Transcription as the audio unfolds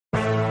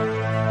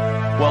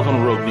Welcome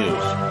to Rogue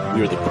News.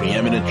 We are the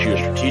preeminent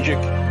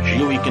geostrategic,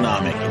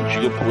 geoeconomic, and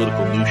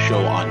geopolitical news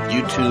show on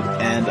YouTube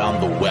and on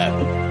the web.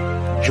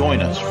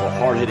 Join us for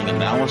hard-hitting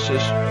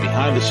analysis,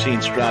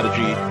 behind-the-scenes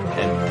strategy,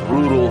 and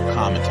brutal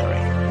commentary.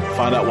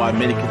 Find out why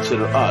many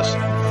consider us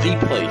the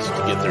place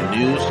to get their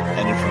news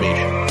and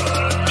information.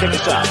 Check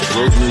us out at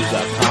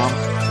roguenews.com.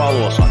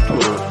 Follow us on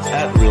Twitter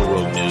at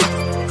RealRogueNews,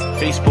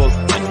 Facebook,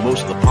 and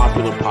most of the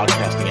popular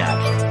podcasting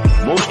apps.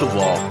 Most of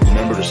all,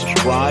 remember to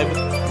subscribe,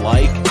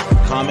 like,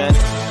 comment,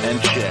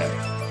 and share.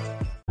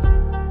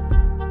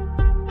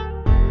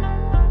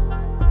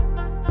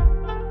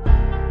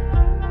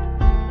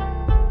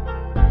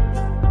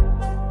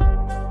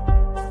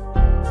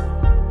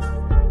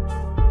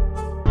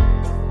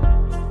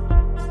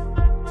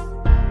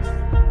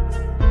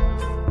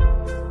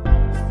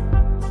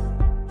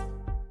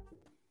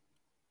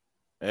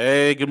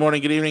 Hey, good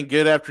morning, good evening,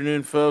 good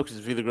afternoon, folks.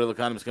 It's V the Grill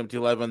Economist coming to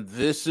you live on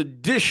this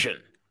edition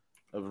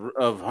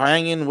of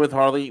Hanging with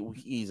Harley.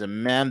 He's a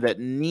man that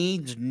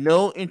needs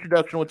no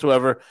introduction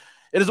whatsoever.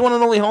 It is one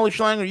and only Harley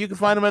Schlanger. You can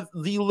find him at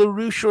the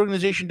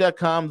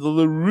LaRoucheOrganization.com, the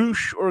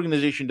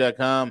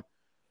LaRoucheOrganization.com,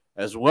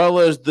 as well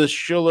as the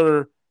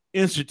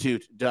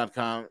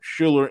SchillerInstitute.com,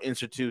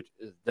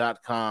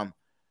 SchillerInstitute.com.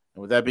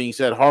 And with that being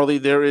said, Harley,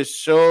 there is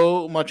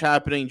so much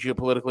happening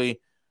geopolitically.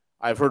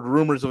 I've heard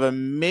rumors of a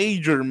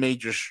major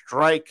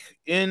strike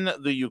in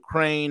the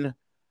Ukraine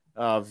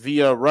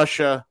via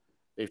Russia.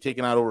 They've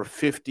taken out over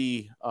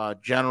 50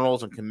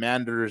 generals and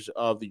commanders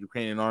of the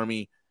Ukrainian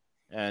army.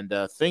 And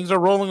things are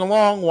rolling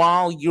along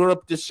while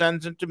Europe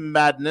descends into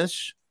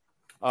madness.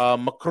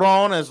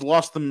 Macron has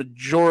lost the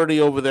majority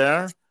over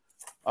there.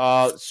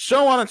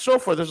 So on and so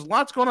forth. There's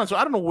lots going on. So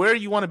I don't know where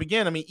you want to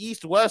begin. I mean,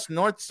 east, west,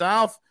 north,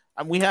 south.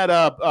 We had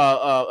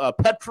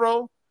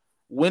Petro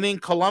winning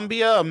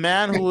Colombia, a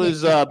man who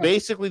is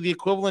basically the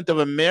equivalent of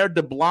a Mayor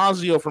de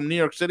Blasio from New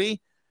York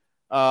City.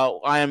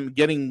 I am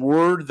getting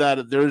word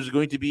that there's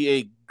going to be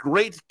a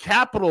great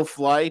capital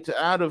flight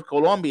out of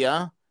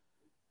Colombia,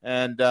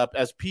 and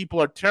as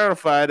people are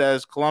terrified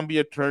as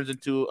Colombia turns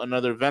into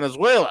another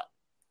Venezuela.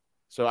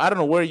 So I don't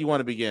know where you want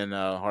to begin,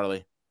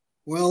 Harley.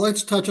 Well,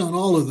 let's touch on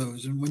all of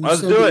those. And when you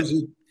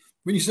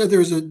said there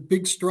was a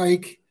big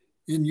strike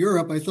in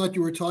Europe, I thought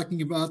you were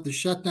talking about the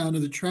shutdown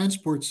of the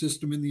transport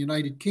system in the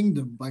United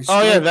Kingdom by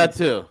striking. Oh, yeah, that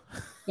too.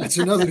 That's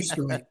another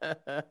story.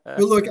 But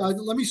look,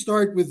 let me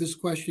start with this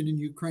question in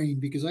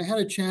Ukraine, because I had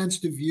a chance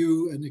to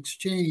view an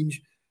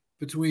exchange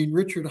between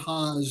Richard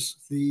Haas,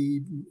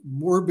 the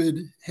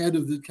morbid head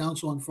of the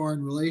Council on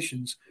Foreign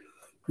Relations,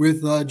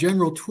 with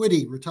General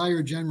Twitty,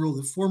 retired general,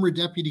 the former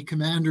deputy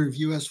commander of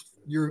U.S.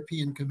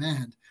 European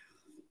Command.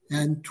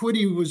 And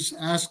Twitty was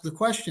asked the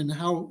question,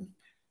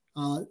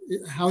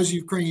 how's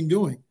Ukraine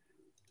doing?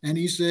 And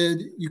he said,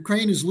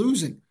 Ukraine is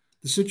losing.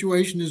 The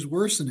situation is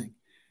worsening.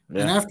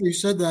 Yeah. And after he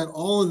said that,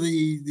 all of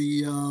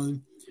the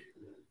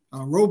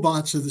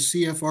robots of the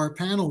CFR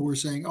panel were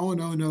saying, oh,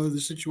 no, the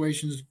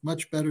situation is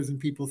much better than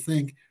people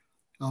think.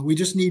 We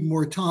just need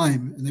more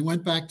time. And they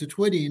went back to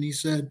Twitty and he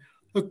said,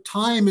 look,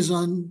 time is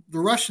on the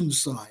Russian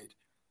side.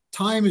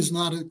 Time is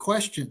not a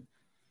question.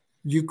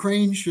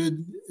 Ukraine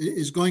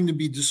is going to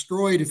be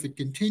destroyed if it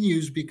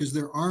continues because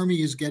their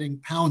army is getting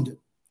pounded.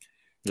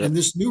 Yep. And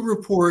this new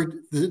report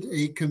that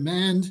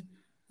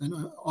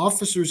an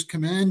officers'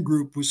 command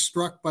group was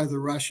struck by the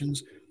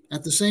Russians.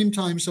 At the same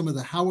time, some of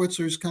the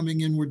howitzers coming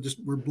in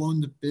were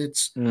blown to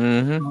bits.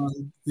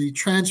 Mm-hmm. The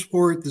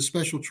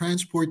special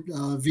transport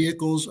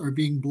vehicles are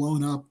being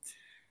blown up.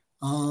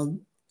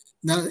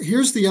 Now,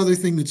 here's the other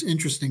thing that's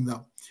interesting,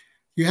 though.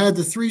 You had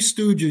the three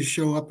stooges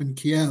show up in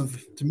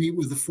Kiev to meet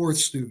with the fourth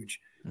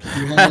stooge.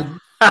 That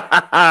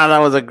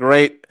was a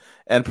great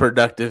and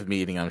productive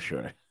meeting, I'm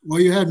sure. Well,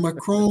 you had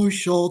Macron,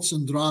 Schultz,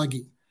 and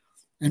Draghi.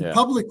 And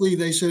publicly,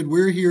 they said,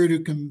 we're here to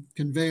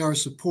convey our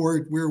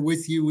support. We're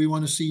with you. We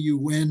want to see you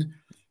win.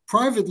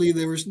 Privately,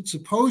 there was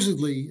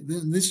supposedly,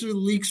 and this are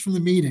leaks from the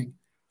meeting,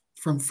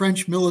 from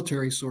French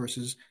military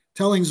sources,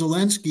 telling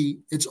Zelensky,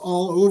 it's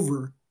all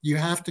over. You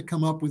have to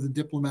come up with a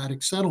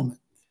diplomatic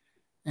settlement.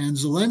 And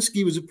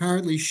Zelensky was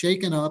apparently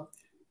shaken up.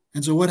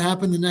 And so what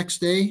happened the next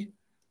day?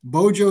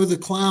 Bojo the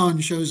clown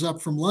shows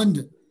up from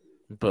London,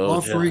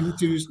 offering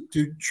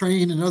to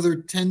train another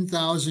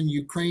 10,000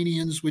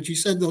 Ukrainians, which he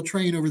said they'll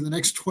train over the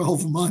next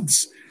 12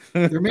 months.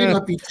 There may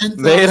not be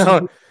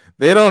 10,000.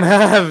 They don't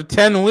have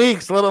 10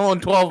 weeks, let alone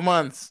 12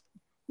 months.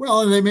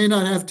 Well, and they may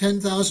not have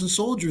 10,000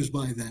 soldiers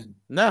by then.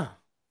 No.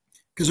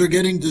 Because they're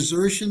getting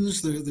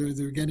desertions.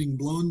 They're getting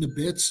blown to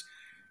bits.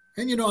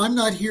 And, I'm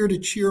not here to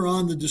cheer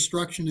on the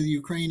destruction of the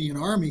Ukrainian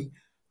army.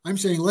 I'm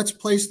saying let's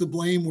place the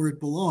blame where it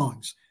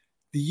belongs.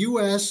 The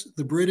U.S.,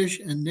 the British,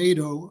 and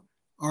NATO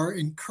are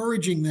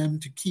encouraging them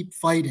to keep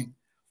fighting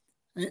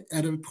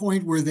at a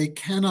point where they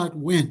cannot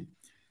win.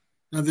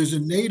 Now, there's a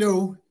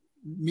NATO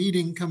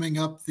meeting coming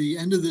up the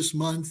end of this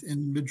month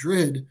in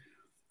Madrid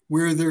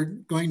where they're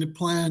going to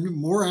plan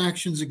more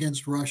actions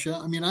against Russia.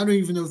 I mean, I don't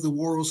even know if the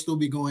war will still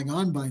be going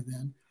on by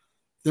then.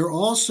 They're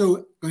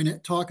also going to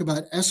talk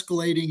about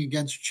escalating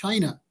against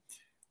China.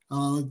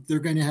 They're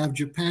going to have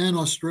Japan,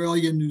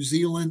 Australia, New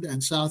Zealand,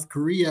 and South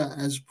Korea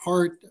as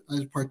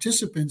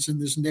participants in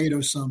this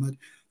NATO summit.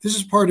 This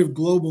is part of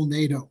global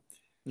NATO.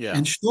 Yeah.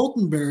 And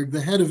Stoltenberg,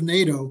 the head of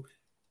NATO,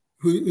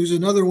 who's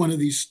another one of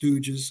these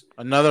stooges.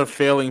 Another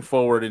failing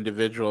forward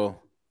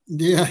individual.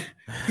 Yeah.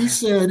 He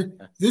said,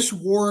 this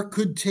war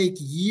could take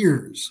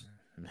years.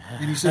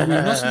 And he said, we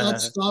must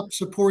not stop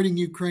supporting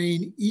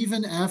Ukraine,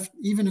 even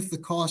if the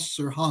costs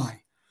are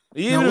high.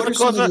 Now, what are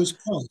some of those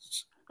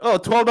costs? Oh,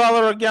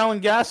 $12 a gallon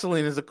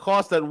gasoline is a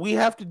cost that we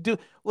have to do.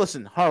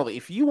 Listen, Harley,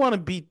 if you want to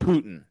beat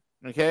Putin,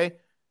 okay,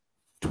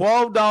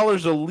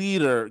 $12 a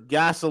liter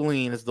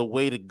gasoline is the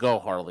way to go,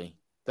 Harley.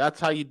 That's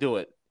how you do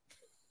it.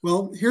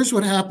 Well, here's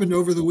what happened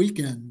over the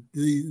weekend.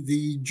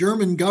 The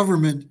German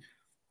government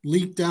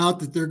leaked out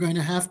that they're going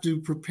to have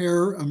to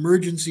prepare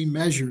emergency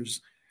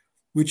measures,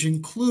 which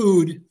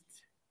include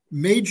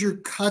major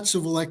cuts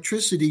of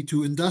electricity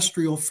to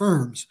industrial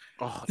firms.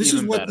 Oh, this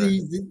is what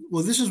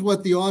this is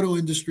what the auto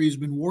industry has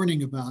been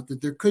warning about,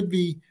 that there could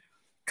be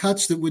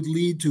cuts that would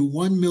lead to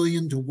 1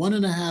 million to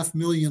 1.5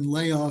 million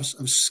layoffs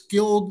of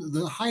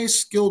the highest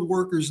skilled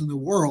workers in the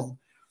world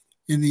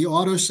in the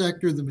auto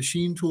sector, the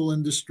machine tool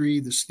industry,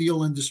 the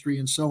steel industry,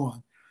 and so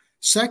on.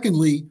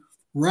 Secondly,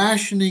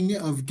 rationing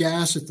of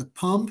gas at the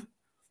pump.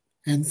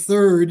 And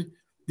third,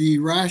 the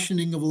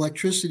rationing of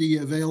electricity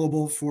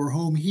available for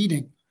home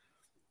heating.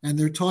 And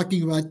they're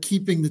talking about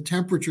keeping the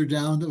temperature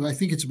down to, I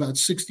think it's about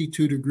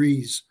 62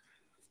 degrees,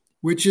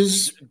 which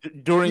is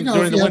during the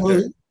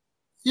winter.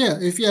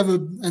 If you have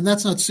and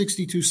that's not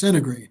 62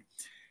 centigrade,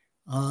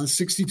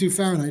 62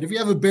 Fahrenheit. If you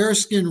have a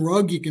bearskin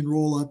rug you can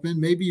roll up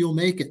in, maybe you'll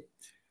make it.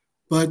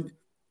 But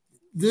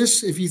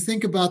this, if you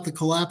think about the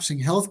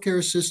collapsing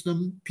healthcare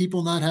system,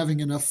 people not having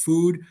enough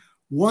food,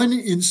 1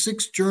 in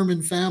 6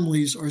 German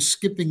families are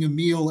skipping a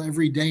meal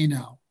every day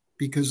now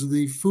because of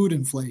the food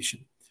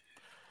inflation.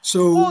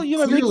 So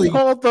clearly, they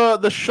call it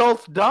the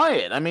Schultz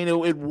diet. I mean,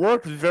 it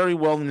worked very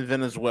well in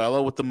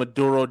Venezuela with the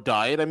Maduro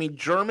diet. I mean,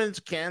 Germans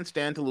can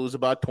stand to lose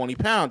about 20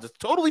 pounds. It's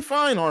totally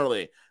fine,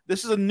 Harley.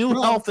 This is a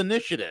new health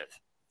initiative.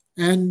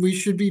 And we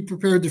should be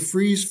prepared to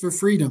freeze for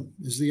freedom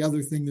is the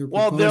other thing they're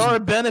proposing. Well, there are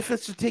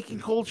benefits to taking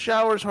cold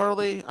showers,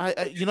 Harley.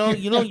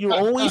 You're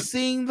always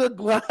seeing the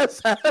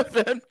glass half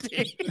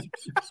empty.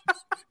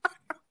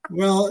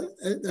 Well,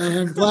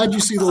 I'm glad you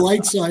see the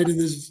light side of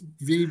this,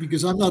 V,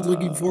 because I'm not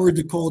looking forward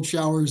to cold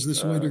showers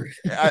this winter.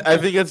 I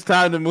think it's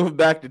time to move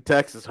back to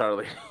Texas,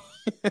 Harley.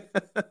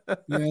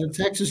 Yeah, in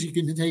Texas, you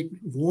can take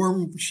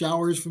warm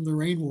showers from the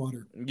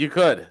rainwater. You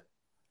could,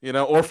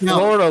 or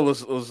Florida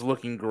was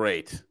looking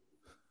great.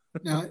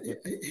 Now,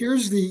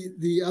 here's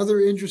the other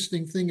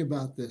interesting thing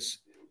about this.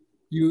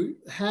 You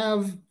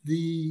have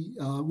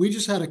we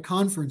just had a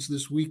conference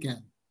this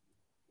weekend,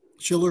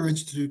 Schiller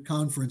Institute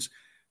conference.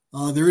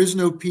 There is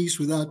no peace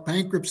without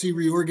bankruptcy,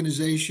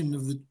 reorganization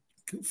of the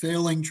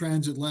failing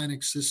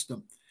transatlantic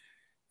system.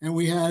 And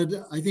we had,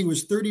 I think it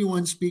was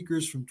 31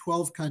 speakers from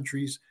 12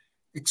 countries,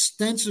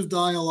 extensive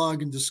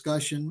dialogue and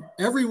discussion,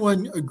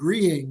 everyone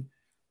agreeing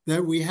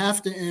that we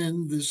have to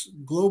end this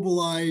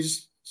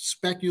globalized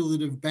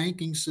speculative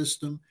banking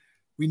system.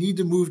 We need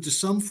to move to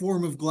some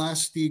form of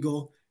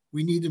Glass-Steagall.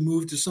 We need to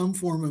move to some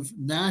form of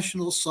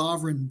national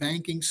sovereign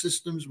banking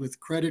systems with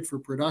credit for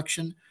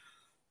production.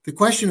 The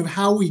question of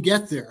how we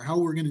get there, how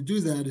we're going to do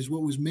that, is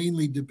what was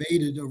mainly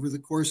debated over the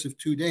course of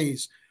 2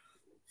 days.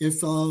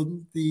 If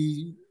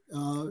the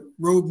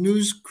Rogue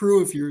News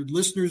crew, if your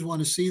listeners want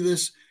to see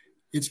this,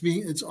 it's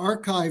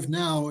archived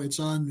now. It's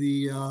on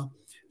the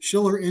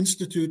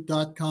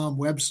schillerinstitute.com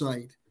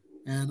website.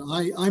 And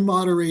I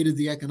moderated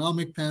the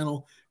economic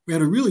panel. We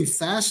had a really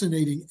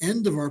fascinating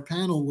end of our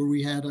panel where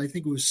we had, I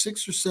think it was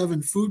 6 or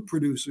 7 food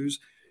producers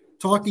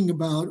talking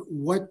about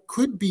what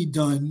could be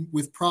done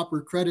with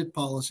proper credit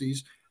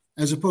policies,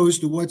 as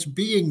opposed to what's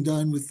being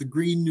done with the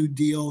Green New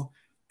Deal,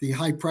 the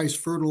high-priced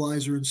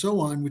fertilizer, and so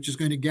on, which is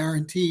going to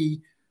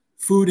guarantee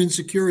food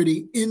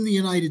insecurity in the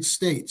United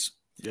States.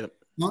 Yep.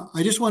 Now,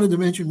 I just wanted to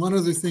mention one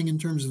other thing in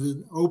terms of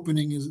the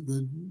opening, is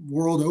the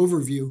world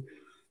overview.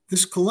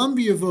 This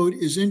Colombia vote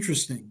is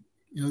interesting.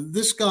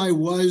 This guy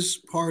was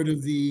part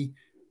of the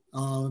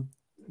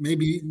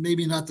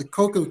maybe not the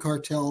Cocoa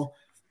Cartel,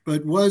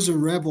 but was a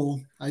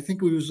rebel. I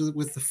think he was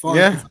with the FARC.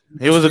 Yeah,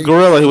 he was a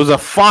guerrilla. He was a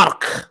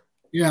FARC.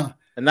 Yeah.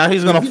 And now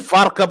he's going to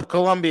FARC up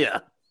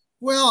Colombia.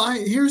 Well,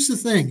 here's the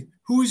thing.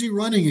 Who is he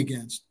running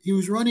against? He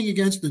was running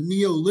against a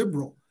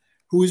neoliberal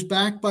who is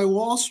backed by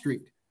Wall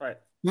Street. Right.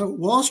 Now,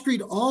 Wall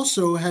Street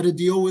also had a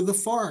deal with the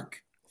FARC.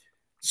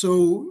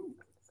 So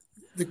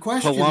the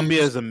question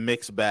Colombia is a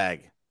mixed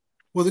bag.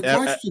 Well, the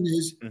question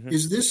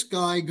is this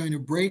guy going to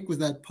break with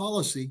that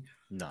policy?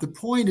 No. The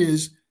point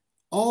is,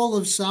 all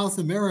of South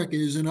America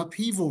is in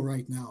upheaval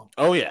right now.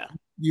 Oh, yeah.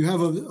 You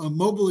have a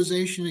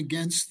mobilization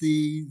against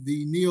the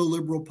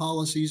neoliberal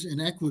policies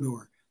in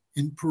Ecuador,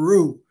 in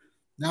Peru.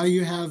 Now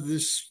you have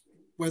this,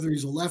 whether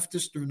he's a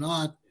leftist or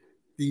not,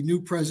 the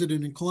new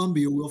president in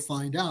Colombia, we'll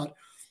find out.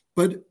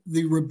 But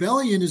the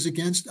rebellion is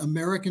against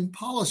American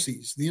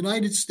policies. The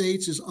United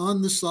States is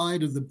on the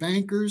side of the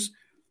bankers,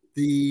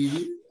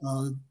 the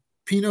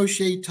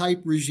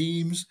Pinochet-type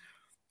regimes.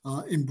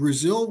 In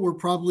Brazil, we're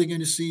probably going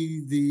to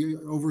see the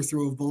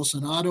overthrow of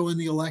Bolsonaro in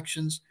the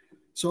elections.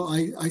 So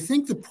I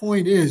think the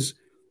point is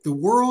the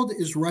world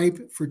is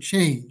ripe for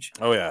change.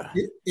 Oh, yeah.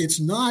 It's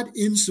not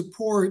in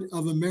support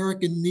of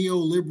American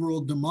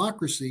neoliberal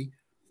democracy,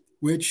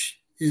 which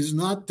is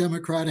not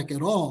democratic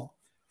at all.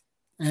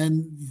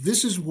 And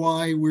this is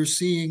why we're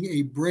seeing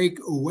a break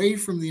away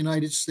from the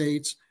United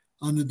States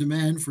on the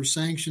demand for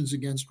sanctions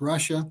against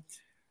Russia.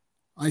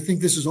 I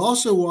think this is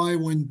also why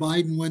when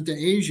Biden went to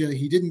Asia,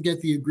 he didn't get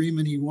the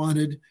agreement he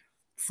wanted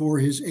for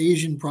his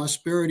Asian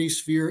prosperity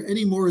sphere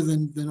any more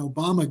than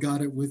Obama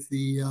got it with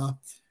the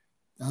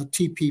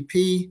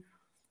TPP.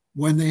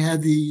 When they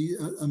had the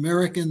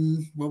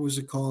American, what was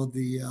it called?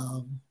 In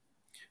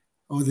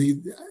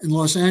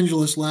Los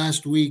Angeles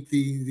last week,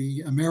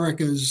 the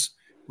Americas,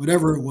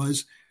 whatever it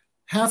was,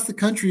 half the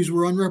countries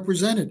were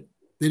unrepresented.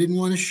 They didn't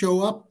want to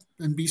show up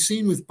and be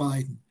seen with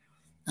Biden.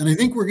 And I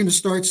think we're going to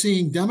start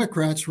seeing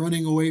Democrats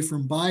running away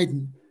from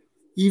Biden,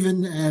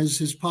 even as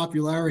his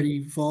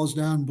popularity falls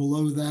down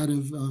below that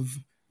of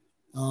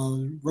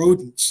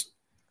rodents.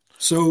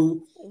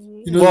 So,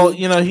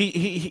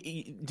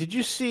 he did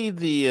you see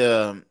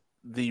the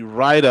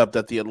write-up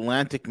that the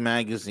Atlantic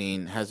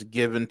magazine has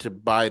given to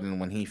Biden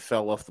when he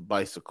fell off the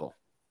bicycle?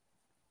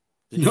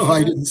 No,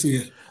 I didn't see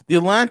it. The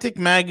Atlantic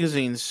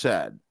magazine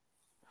said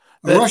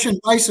a Russian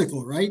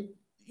bicycle, right?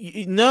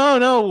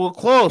 No, well,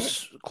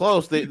 close.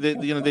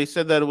 They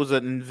said that it was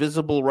an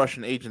invisible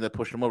Russian agent that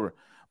pushed him over.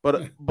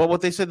 But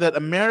what they said, that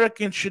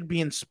Americans should be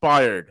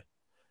inspired,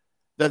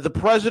 that the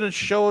president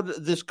showed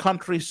this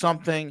country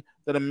something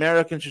that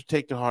Americans should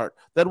take to heart,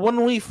 that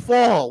when we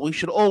fall, we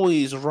should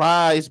always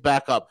rise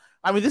back up.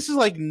 I mean, this is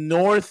like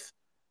North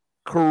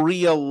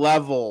Korea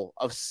level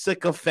of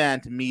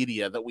sycophant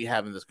media that we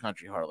have in this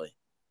country, Harley.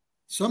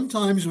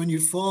 Sometimes when you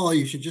fall,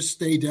 you should just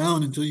stay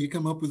down until you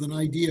come up with an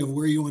idea of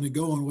where you want to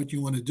go and what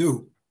you want to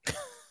do.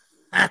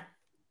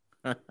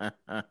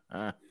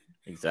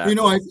 Exactly.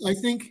 I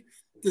think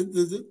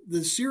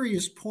the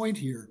serious point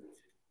here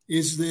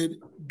is that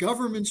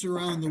governments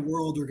around the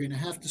world are going to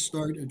have to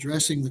start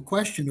addressing the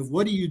question of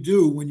what do you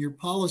do when your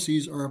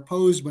policies are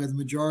opposed by the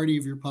majority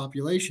of your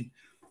population.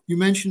 You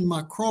mentioned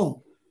Macron.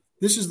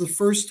 This is the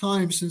first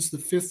time since the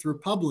Fifth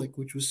Republic,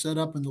 which was set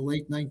up in the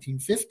late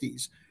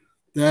 1950s,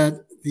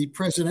 that the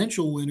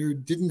presidential winner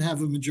didn't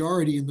have a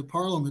majority in the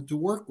parliament to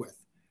work with.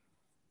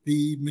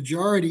 The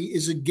majority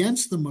is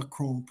against the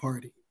Macron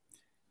party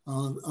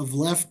of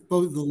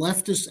both the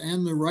leftists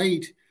and the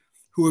right,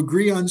 who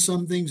agree on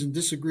some things and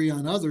disagree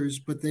on others,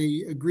 but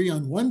they agree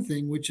on one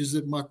thing, which is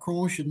that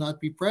Macron should not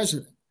be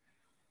president.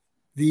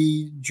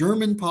 The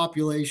German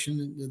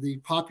population, the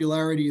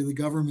popularity of the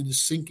government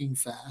is sinking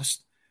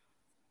fast.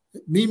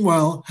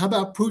 Meanwhile, how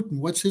about Putin?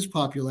 What's his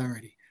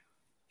popularity?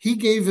 He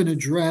gave an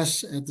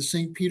address at the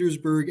St.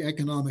 Petersburg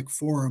Economic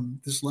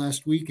Forum this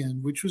last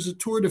weekend, which was a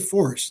tour de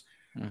force,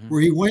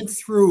 where he went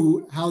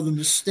through how the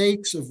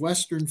mistakes of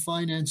Western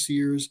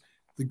financiers,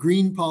 the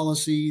green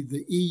policy,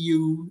 the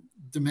EU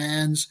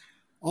demands,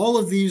 all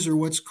of these are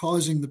what's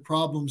causing the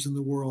problems in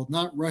the world,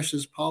 not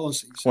Russia's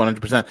policies.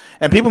 100%.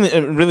 And people,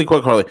 really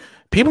quick, Harley,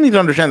 people need to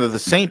understand that the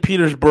St.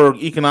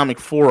 Petersburg Economic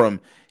Forum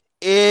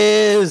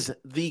is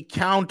the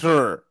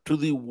counter to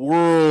the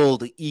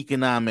World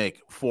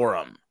Economic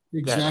Forum.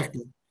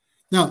 Exactly.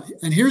 Now,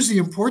 and here's the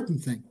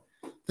important thing.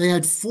 They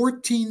had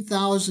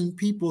 14,000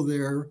 people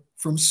there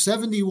from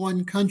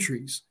 71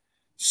 countries.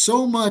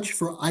 So much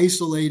for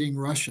isolating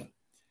Russia.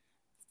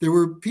 There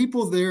were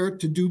people there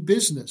to do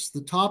business.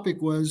 The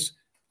topic was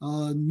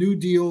new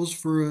deals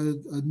for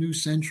a new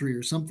century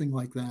or something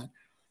like that.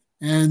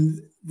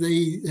 And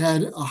they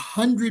had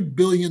 $100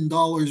 billion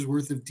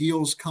worth of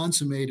deals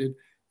consummated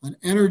on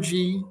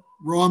energy,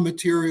 raw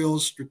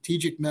materials,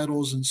 strategic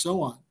metals, and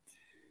so on.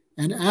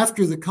 And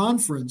after the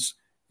conference,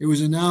 it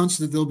was announced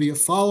that there'll be a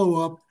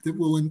follow-up that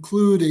will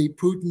include a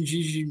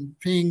Putin-Xi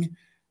Jinping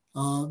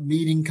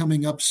meeting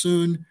coming up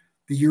soon.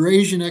 The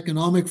Eurasian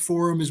Economic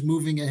Forum is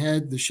moving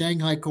ahead. The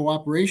Shanghai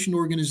Cooperation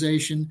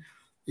Organization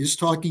is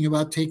talking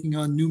about taking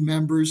on new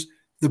members.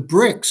 The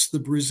BRICS, the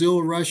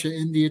Brazil, Russia,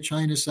 India,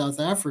 China, South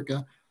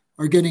Africa,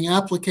 are getting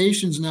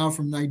applications now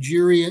from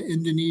Nigeria,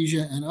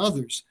 Indonesia, and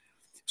others.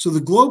 So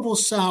the Global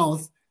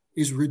South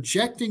is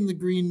rejecting the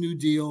Green New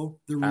Deal.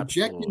 They're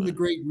rejecting the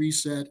Great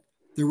Reset.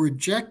 They're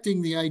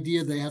rejecting the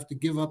idea they have to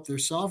give up their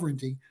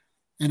sovereignty.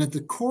 And at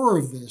the core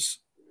of this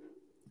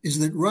is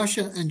that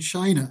Russia and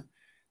China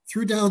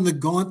threw down the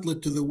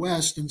gauntlet to the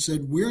West and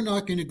said, we're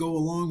not going to go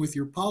along with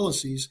your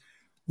policies.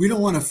 We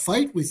don't want to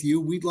fight with you.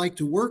 We'd like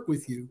to work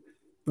with you.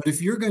 But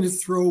if you're going to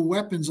throw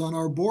weapons on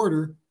our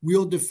border,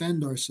 we'll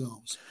defend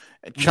ourselves.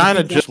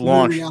 China just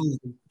launched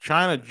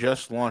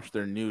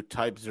their new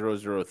Type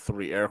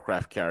 003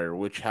 aircraft carrier,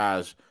 which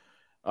has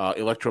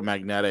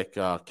electromagnetic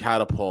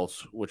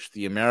catapults, which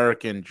the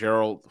American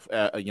Gerald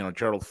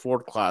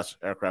Ford class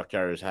aircraft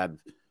carriers had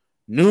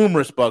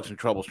numerous bugs and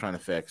troubles trying to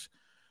fix.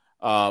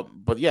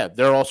 But yeah,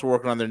 they're also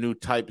working on their new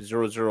Type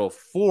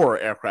 004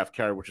 aircraft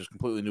carrier, which is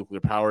completely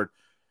nuclear powered.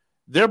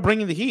 they're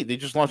bringing the heat. They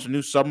just launched a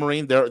new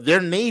submarine.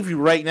 Their Navy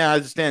right now,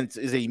 as it stands,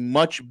 is a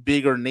much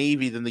bigger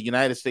Navy than the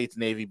United States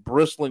Navy,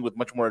 bristling with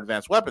much more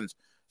advanced weapons.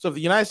 So if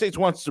the United States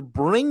wants to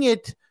bring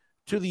it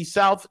to the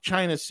South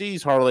China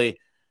Seas, Harley,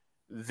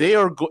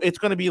 it's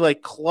going to be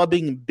like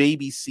clubbing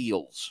baby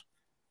seals.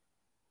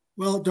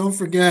 Well, don't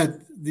forget,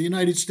 the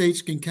United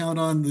States can count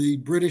on the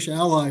British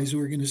allies who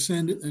are going to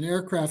send an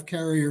aircraft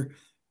carrier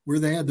where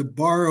they had to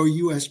borrow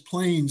U.S.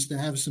 planes to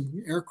have some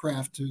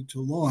aircraft to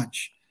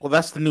launch. Well,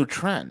 that's the new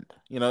trend.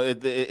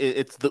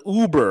 It's the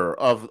Uber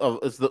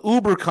it's the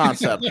Uber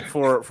concept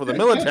for the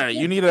military.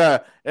 You need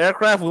a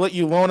aircraft, we'll let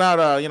you loan out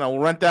we'll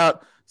rent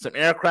out some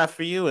aircraft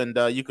for you, and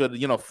you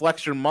could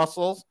flex your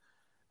muscles.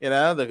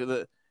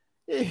 Well,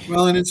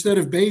 and instead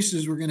of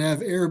bases, we're going to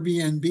have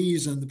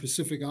Airbnbs on the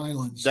Pacific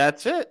Islands.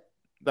 That's it.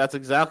 That's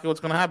exactly what's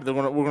going to happen.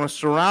 We're going to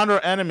surround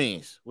our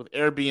enemies with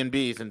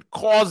Airbnbs and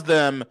cause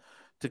them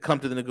to come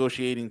to the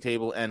negotiating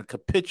table and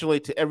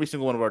capitulate to every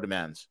single one of our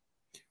demands.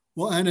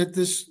 Well, and at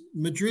this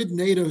Madrid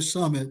NATO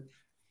summit,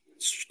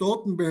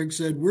 Stoltenberg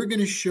said, we're going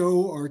to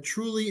show our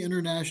truly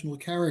international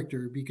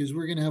character because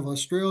we're going to have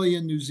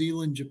Australia, New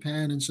Zealand,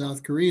 Japan, and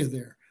South Korea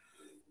there.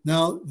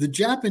 Now, the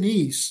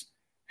Japanese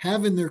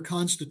have in their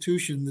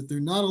constitution that they're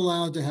not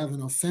allowed to have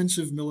an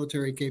offensive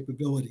military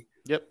capability.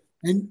 Yep.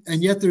 And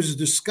yet there's a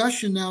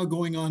discussion now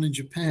going on in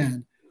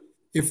Japan.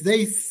 If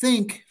they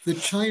think that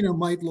China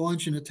might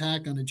launch an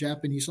attack on a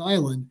Japanese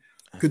island,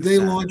 could they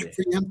launch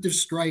preemptive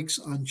strikes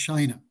on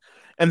China?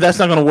 And that's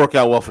not going to work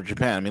out well for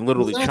Japan. I mean,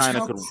 literally,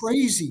 China could.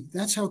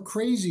 That's how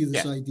crazy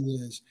this idea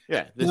is.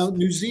 Yeah. Now,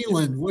 New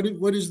Zealand,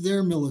 what is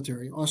their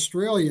military?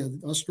 Australia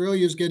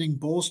is getting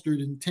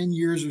bolstered. In 10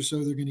 years or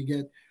so, they're going to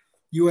get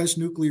U.S.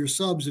 nuclear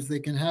subs if they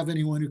can have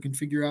anyone who can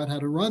figure out how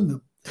to run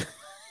them.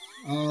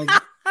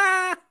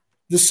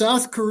 The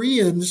South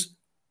Koreans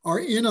are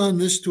in on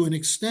this to an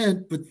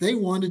extent, but they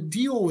want to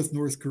deal with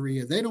North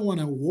Korea. They don't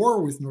want a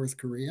war with North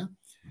Korea.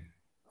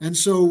 And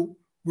so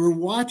we're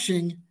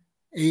watching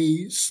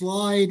a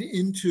slide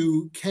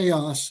into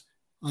chaos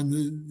on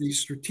the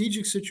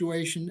strategic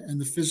situation and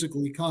the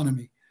physical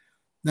economy.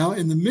 Now,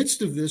 in the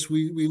midst of this,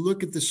 we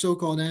look at the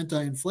so-called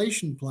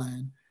anti-inflation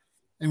plan,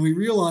 and we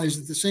realize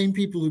that the same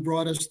people who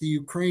brought us the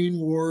Ukraine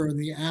war and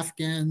the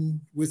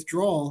Afghan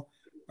withdrawal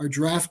are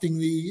drafting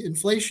the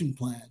inflation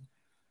plan,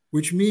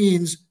 which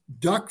means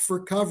duck for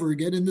cover,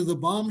 get into the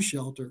bomb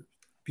shelter,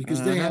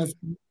 because they have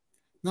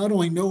not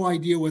only no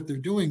idea what they're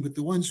doing, but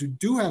the ones who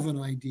do have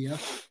an idea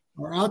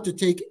are out to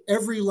take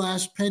every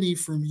last penny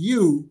from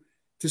you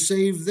to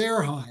save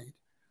their hide.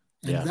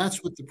 And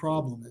that's what the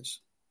problem is.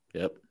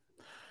 Yep.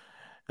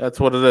 That's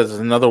what it is. It's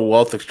another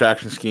wealth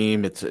extraction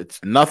scheme.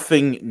 It's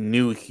nothing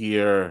new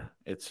here.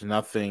 It's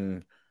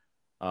nothing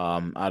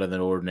out of the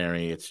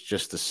ordinary. It's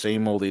just the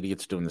same old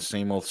idiots doing the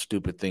same old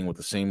stupid thing with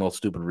the same old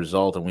stupid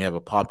result. And we have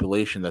a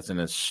population that's in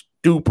a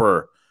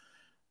stupor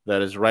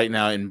that is right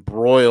now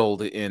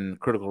embroiled in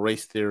critical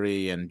race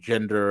theory and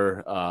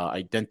gender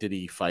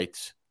identity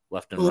fights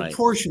left and right. A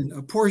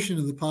portion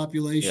of the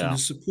population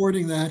is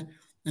supporting that,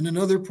 and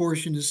another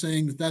portion is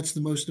saying that that's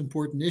the most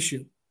important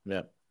issue.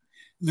 Yeah.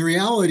 And the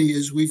reality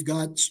is we've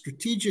got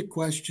strategic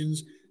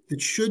questions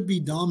that should be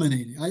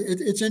dominating.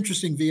 It's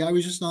interesting, V. I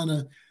was just on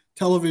a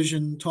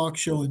television talk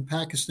show in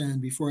Pakistan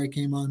before I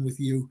came on with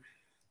you,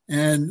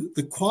 and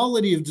the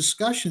quality of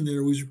discussion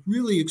there was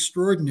really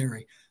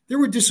extraordinary. There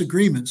were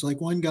disagreements.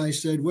 Like one guy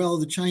said, well,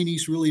 the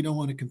Chinese really don't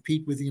want to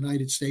compete with the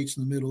United States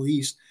in the Middle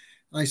East.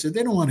 And I said,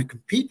 they don't want to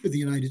compete with the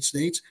United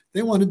States.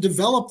 They want to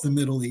develop the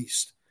Middle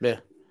East. Yeah.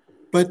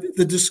 But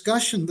the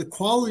discussion, the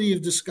quality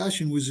of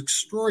discussion was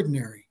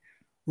extraordinary.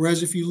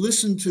 Whereas if you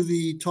listen to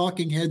the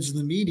talking heads of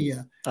the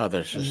media,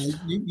 there's just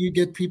you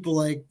get people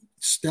like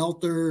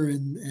Stelter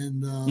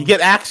and you get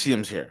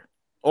axioms here.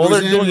 All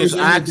they're doing is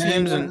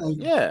axioms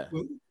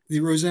the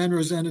Rosanna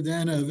of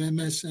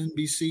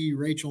MSNBC,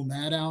 Rachel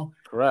Maddow.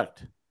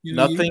 Correct.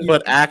 Nothing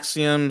but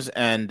axioms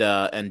and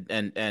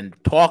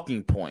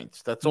talking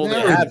points. That's all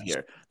they have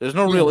here. There's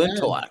no real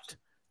intellect.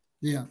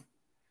 Yeah.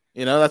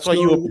 That's why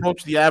you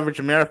approach the average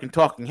American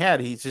talking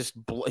head.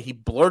 He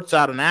blurts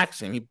out an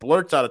axiom. He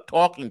blurts out a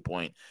talking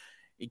point.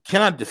 He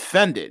cannot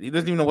defend it. He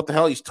doesn't even know what the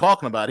hell he's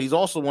talking about. He's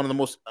also one of the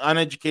most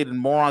uneducated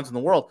morons in the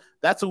world.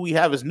 That's who we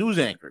have as news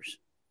anchors.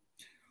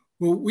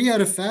 Well, we had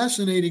a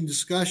fascinating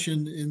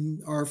discussion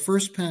in our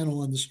first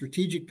panel on the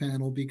strategic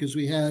panel because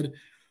we had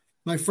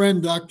my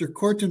friend Dr.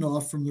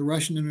 Kortunov from the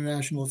Russian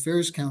International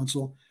Affairs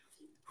Council,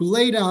 who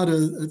laid out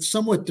a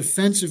somewhat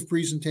defensive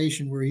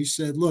presentation where he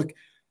said, look,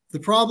 the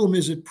problem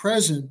is at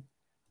present,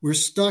 we're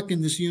stuck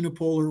in this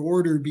unipolar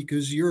order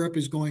because Europe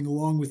is going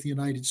along with the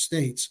United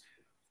States.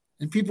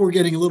 And people were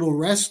getting a little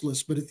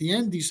restless. But at the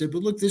end, he said,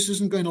 but look, this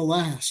isn't going to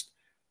last.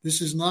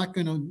 This is not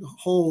going to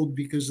hold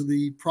because of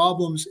the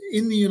problems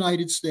in the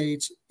United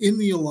States, in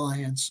the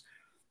alliance.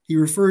 He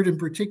referred in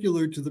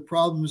particular to the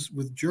problems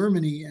with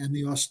Germany and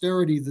the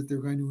austerity that they're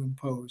going to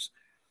impose.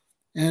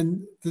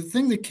 And the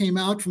thing that came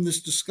out from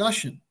this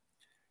discussion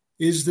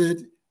is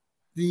that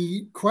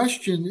the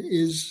question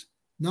is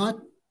not,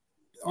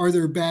 are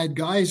there bad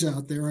guys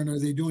out there and are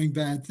they doing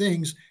bad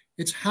things?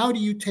 It's how do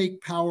you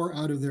take power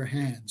out of their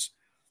hands?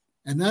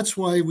 And that's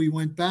why we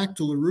went back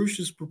to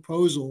LaRouche's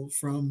proposal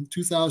from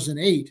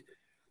 2008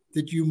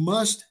 that you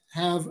must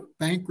have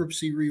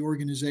bankruptcy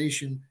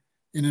reorganization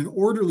in an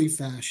orderly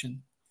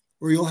fashion,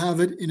 or you'll have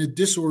it in a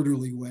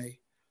disorderly way.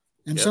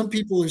 And some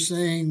people are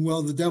saying,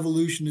 well, the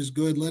devolution is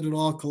good, let it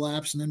all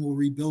collapse, and then we'll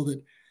rebuild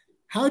it.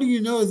 How do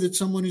you know that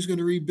someone who's going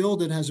to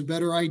rebuild it has a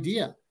better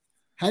idea?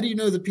 How do you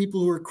know the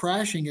people who are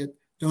crashing it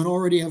don't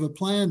already have a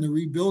plan to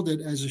rebuild it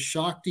as a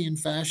Shakti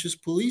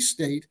fascist police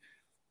state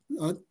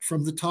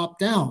from the top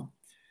down?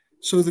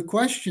 So the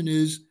question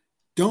is,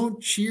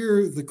 don't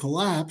cheer the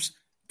collapse,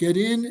 get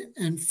in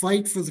and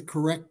fight for the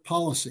correct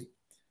policy,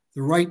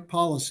 the right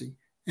policy.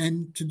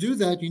 And to do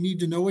that, you need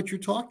to know what you're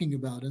talking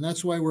about. And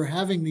that's why we're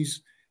having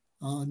these,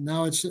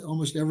 now it's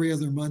almost every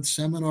other month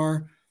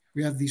seminar.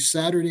 We have these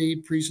Saturday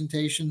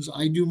presentations.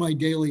 I do my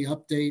daily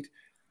update.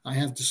 I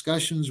have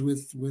discussions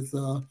with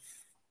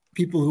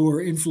people who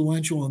are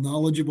influential and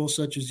knowledgeable,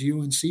 such as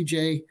you and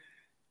CJ,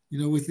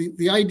 with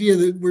the idea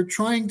that we're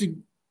trying to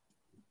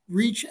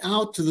reach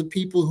out to the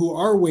people who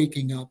are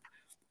waking up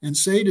and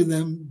say to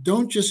them,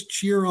 don't just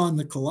cheer on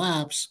the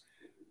collapse,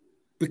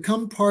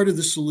 become part of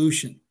the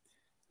solution.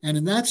 And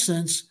in that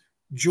sense,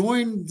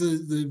 join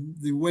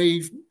the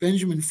way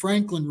Benjamin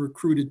Franklin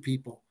recruited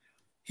people.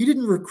 He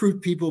didn't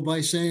recruit people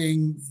by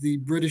saying the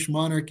British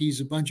monarchy is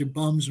a bunch of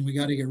bums and we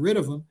got to get rid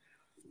of them.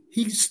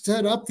 He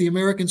set up the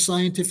American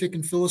Scientific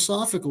and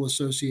Philosophical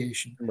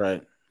Association.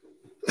 Right.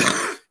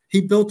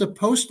 He built a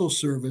postal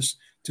service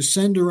to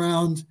send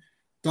around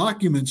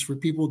documents for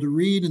people to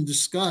read and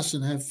discuss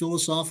and have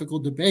philosophical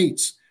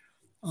debates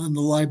on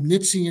the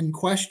Leibnizian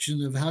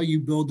question of how you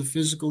build the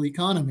physical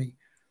economy.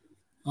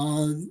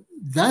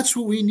 That's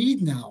what we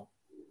need now.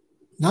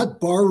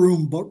 Not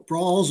barroom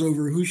brawls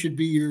over who should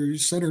be your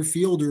center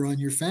fielder on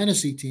your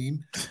fantasy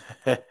team,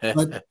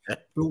 but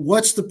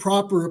what's the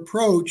proper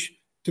approach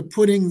to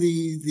putting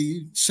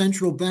the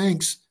central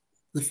banks,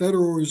 the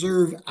Federal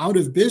Reserve, out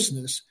of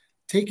business,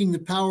 taking the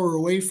power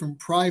away from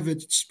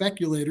private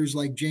speculators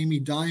like Jamie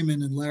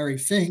Dimon and Larry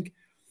Fink,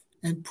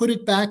 and put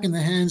it back in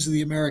the hands of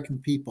the American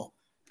people.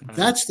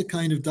 That's the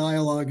kind of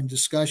dialogue and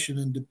discussion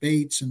and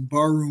debates and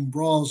barroom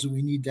brawls that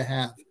we need to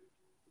have.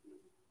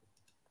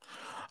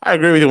 I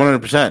agree with you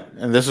 100%.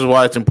 And this is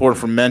why it's important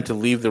for men to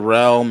leave the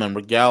realm and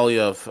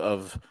regalia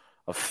of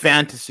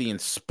fantasy and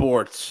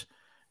sports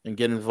and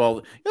get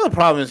involved. The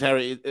problem is,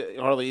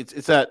 Harley,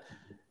 it's that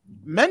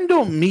men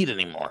don't meet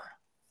anymore.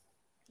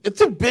 It's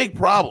a big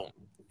problem.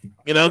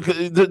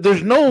 'Cause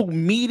there's no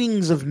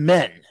meetings of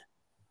men.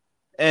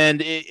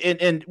 And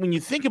when you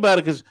think about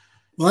it, because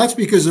that's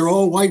because they're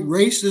all white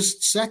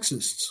racists,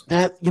 sexists.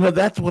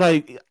 That's what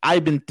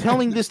I've been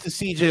telling this to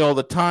CJ all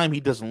the time.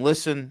 He doesn't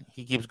listen.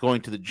 He keeps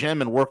going to the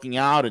gym and working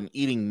out and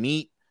eating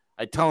meat.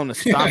 I tell him to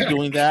stop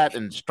doing that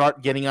and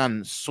start getting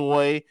on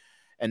soy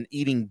and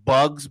eating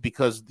bugs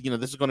because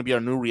this is going to be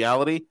our new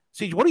reality.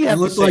 CJ, what do you have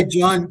to say? Looks like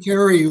John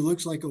Kerry, who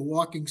looks like a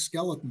walking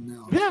skeleton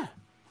now. Yeah.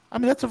 I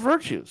mean, that's a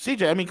virtue.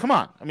 CJ, I mean, come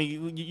on. I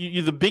mean,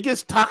 you're the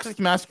biggest toxic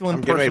masculine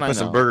person I know. I'm getting ready to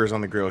put some burgers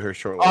on the grill here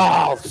shortly.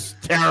 Oh, it's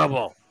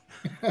terrible.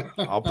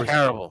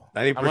 Terrible.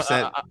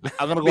 90%.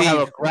 I'm going to go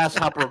have a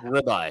grasshopper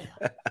ribeye.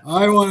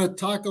 I want a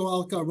taco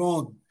al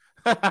carbon.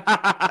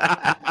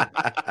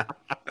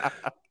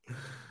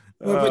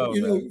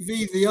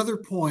 The other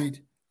point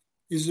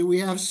is that we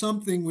have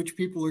something which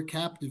people are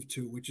captive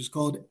to, which is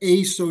called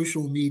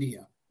asocial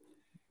media.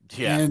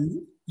 Yeah.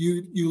 And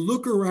you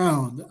look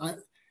around.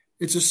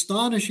 It's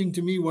astonishing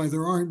to me why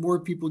there aren't more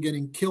people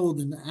getting killed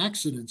in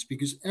accidents,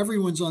 because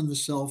everyone's on the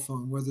cell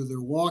phone, whether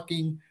they're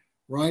walking,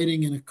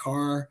 riding in a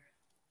car.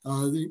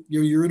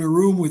 You're in a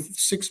room with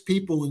 6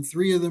 people and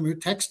 3 of them are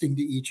texting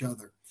to each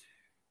other.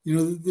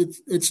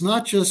 It's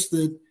not just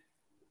that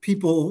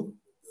people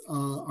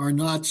are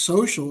not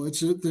social.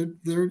 It's that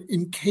they're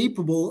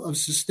incapable of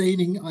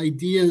sustaining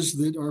ideas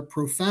that are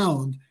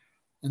profound.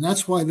 And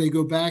that's why they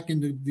go back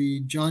into the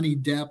Johnny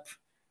Depp,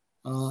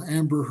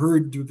 Amber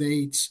Heard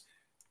debates,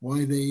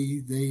 why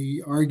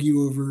they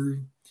argue over,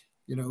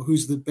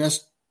 who's the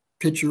best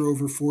pitcher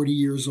over 40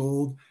 years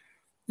old.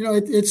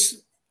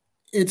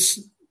 It's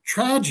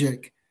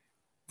tragic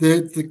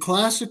that the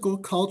classical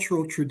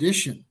cultural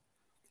tradition,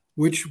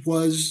 which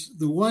was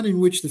the one in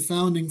which the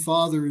founding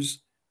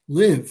fathers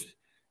lived,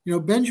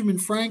 Benjamin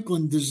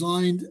Franklin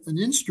designed an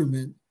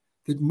instrument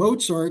that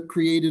Mozart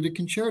created a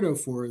concerto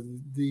for,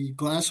 the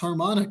glass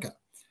harmonica.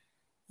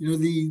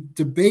 The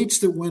debates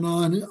that went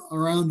on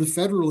around the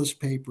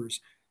Federalist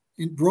Papers,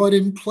 it brought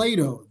in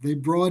Plato. They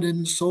brought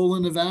in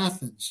Solon of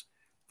Athens.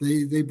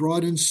 They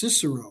brought in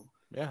Cicero.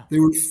 Yeah. They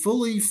were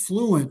fully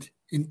fluent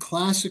in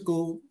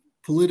classical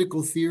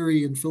political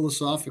theory and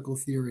philosophical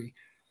theory.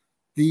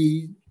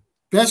 The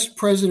best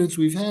presidents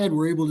we've had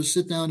were able to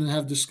sit down and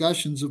have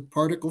discussions of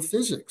particle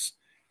physics.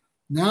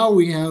 Now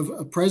we have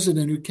a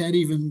president who can't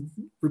even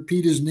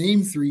repeat his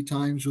name 3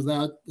 times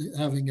without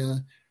having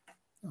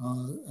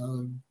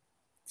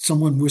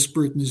someone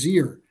whisper it in his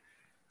ear.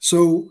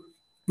 So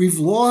we've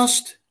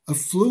lost a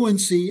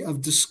fluency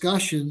of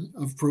discussion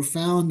of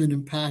profound and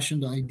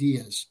impassioned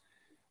ideas.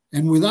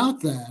 And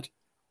without that,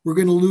 we're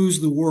going to lose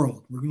the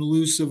world. We're going to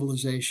lose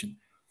civilization.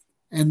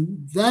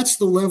 And that's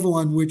the level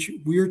on which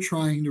we're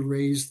trying to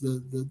raise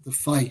the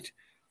fight.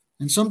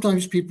 And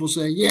sometimes people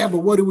say, yeah, but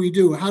what do we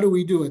do? How do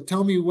we do it?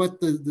 Tell me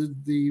what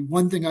the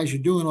one thing I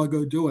should do and I'll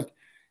go do it.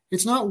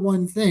 It's not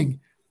one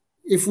thing.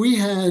 If we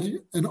had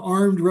an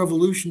armed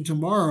revolution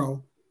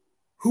tomorrow,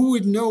 who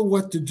would know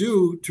what to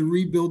do to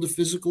rebuild a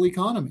physical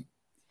economy?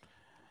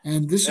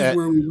 And this is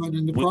where we run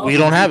into problems. We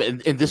don't have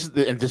it. And this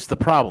is the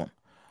problem.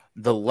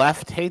 The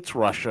left hates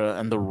Russia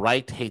and the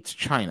right hates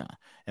China.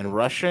 And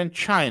Russia and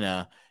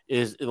China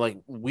is like,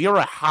 we are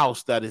a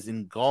house that is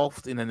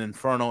engulfed in an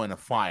inferno and a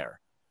fire.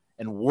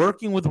 And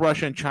working with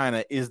Russia and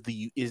China is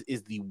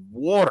the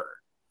water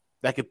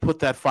that could put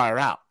that fire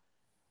out.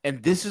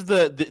 And this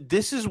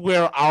is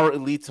where our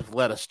elites have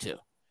led us to,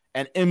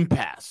 an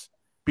impasse.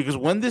 Because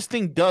when this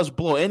thing does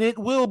blow, and it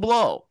will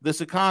blow,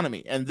 this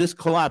economy, and this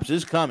collapse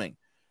is coming,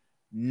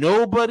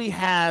 nobody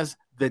has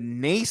the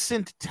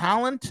nascent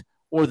talent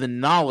or the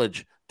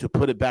knowledge to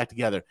put it back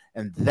together.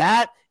 And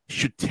that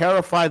should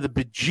terrify the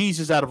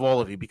bejesus out of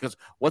all of you. Because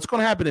what's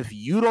going to happen if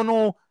you don't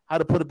know how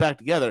to put it back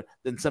together,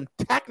 then some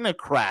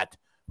technocrat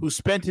who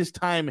spent his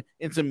time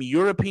in some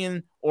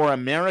European or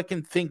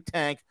American think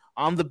tank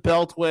on the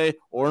Beltway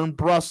or in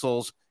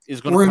Brussels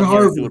is going to come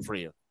here and do it for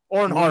you.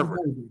 Or in Harvard.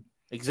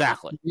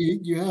 Exactly.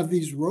 You have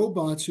these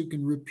robots who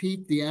can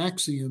repeat the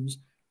axioms,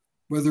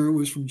 whether it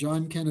was from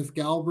John Kenneth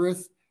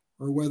Galbraith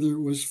or whether it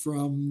was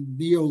from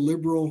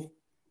neoliberal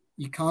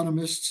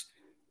economists.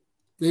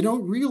 They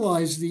don't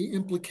realize the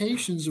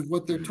implications of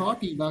what they're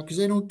talking about because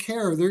they don't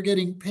care. They're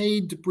getting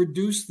paid to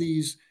produce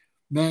these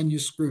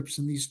manuscripts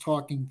and these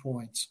talking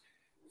points.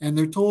 And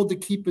they're told to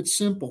keep it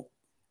simple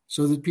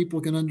so that people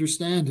can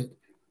understand it.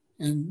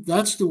 And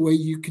that's the way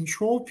you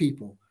control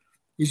people,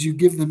 is you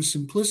give them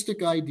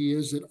simplistic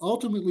ideas that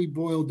ultimately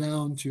boil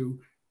down to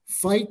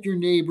fight your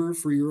neighbor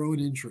for your own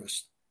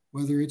interest,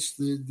 whether it's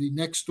the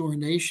next door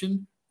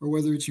nation or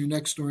whether it's your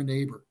next door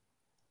neighbor.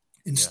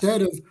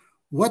 Instead of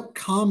what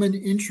common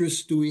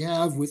interests do we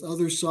have with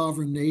other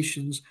sovereign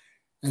nations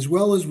as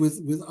well as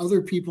with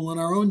other people in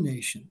our own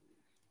nation?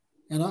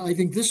 And I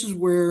think this is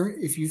where,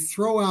 if you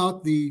throw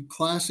out the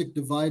classic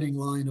dividing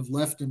line of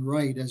left and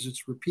right, as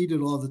it's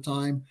repeated all the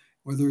time,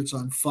 whether it's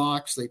on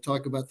Fox, they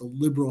talk about the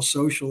liberal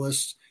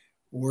socialists,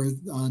 or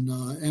on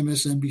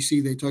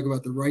MSNBC, they talk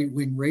about the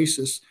right-wing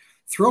racists.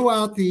 Throw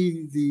out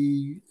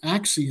the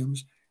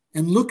axioms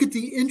and look at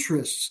the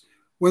interests,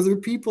 whether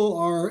people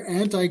are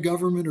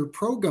anti-government or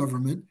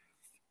pro-government.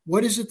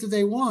 What is it that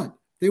they want?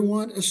 They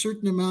want a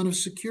certain amount of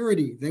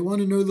security. They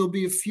want to know there'll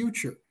be a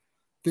future.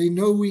 They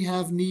know we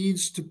have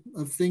needs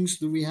of things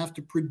that we have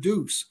to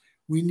produce.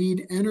 We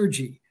need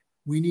energy.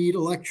 We need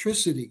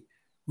electricity.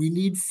 We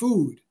need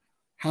food.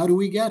 How do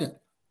we get it?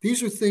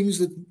 These are things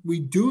that we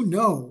do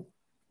know,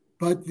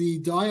 but the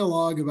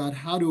dialogue about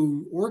how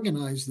to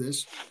organize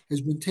this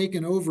has been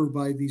taken over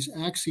by these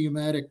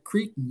axiomatic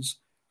cretins,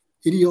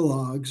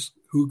 ideologues,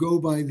 who go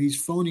by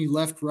these phony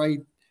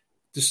left-right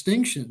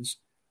distinctions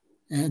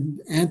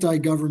and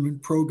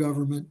anti-government,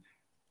 pro-government.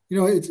 You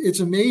know, it's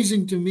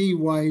amazing to me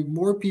why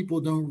more people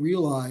don't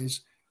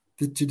realize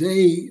that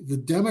today the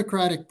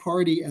Democratic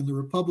Party and the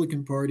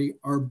Republican Party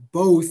are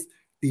both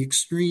the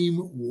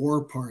extreme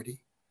war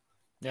party.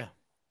 Yeah,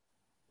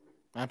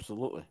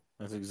 absolutely.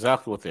 That's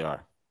exactly what they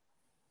are.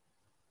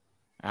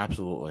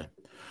 Absolutely.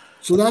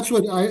 So that's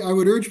what I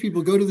would urge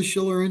people, go to the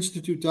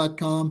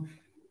schillerinstitute.com.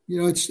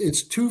 You know,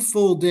 it's 2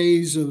 full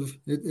days of,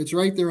 it's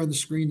right there on the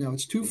screen now.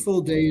 It's 2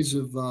 full days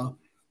of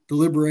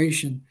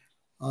deliberation.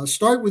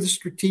 Start with the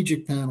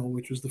strategic panel,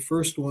 which was the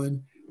first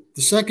one.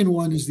 The second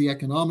one is the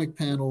economic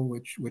panel,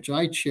 which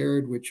I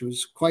chaired, which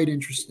was quite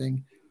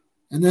interesting.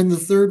 And then the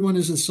third one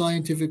is a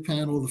scientific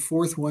panel. The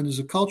fourth one is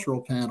a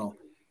cultural panel.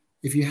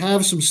 If you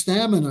have some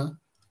stamina,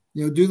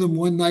 you know, do them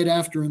one night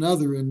after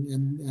another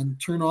and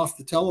turn off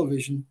the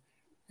television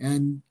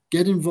and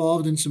get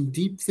involved in some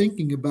deep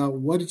thinking about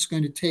what it's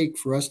going to take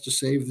for us to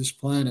save this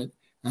planet.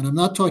 And I'm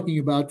not talking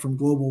about from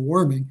global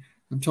warming.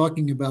 I'm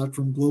talking about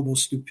from global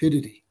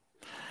stupidity.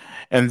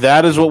 And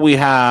that is what we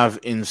have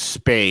in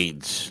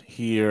spades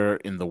here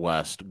in the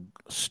West.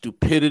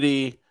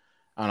 Stupidity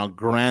on a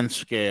grand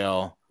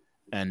scale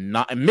and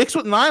mixed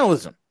with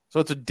nihilism. So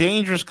it's a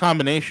dangerous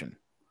combination.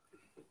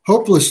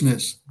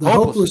 Hopelessness. The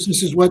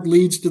hopelessness is what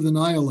leads to the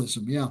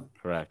nihilism. Yeah.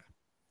 Correct.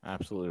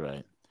 Absolutely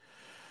right.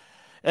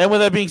 And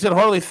with that being said,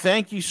 Harley,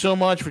 thank you so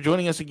much for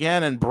joining us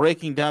again and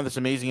breaking down this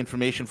amazing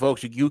information,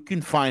 folks. You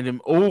can find him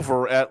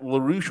over at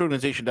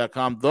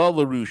LaRoucheOrganization.com,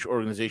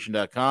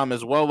 TheLaRoucheOrganization.com,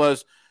 as well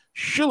as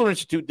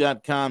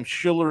SchillerInstitute.com,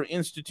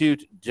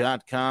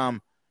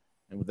 SchillerInstitute.com.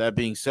 And with that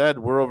being said,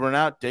 we're over and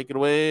out. Take it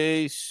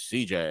away,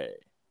 CJ.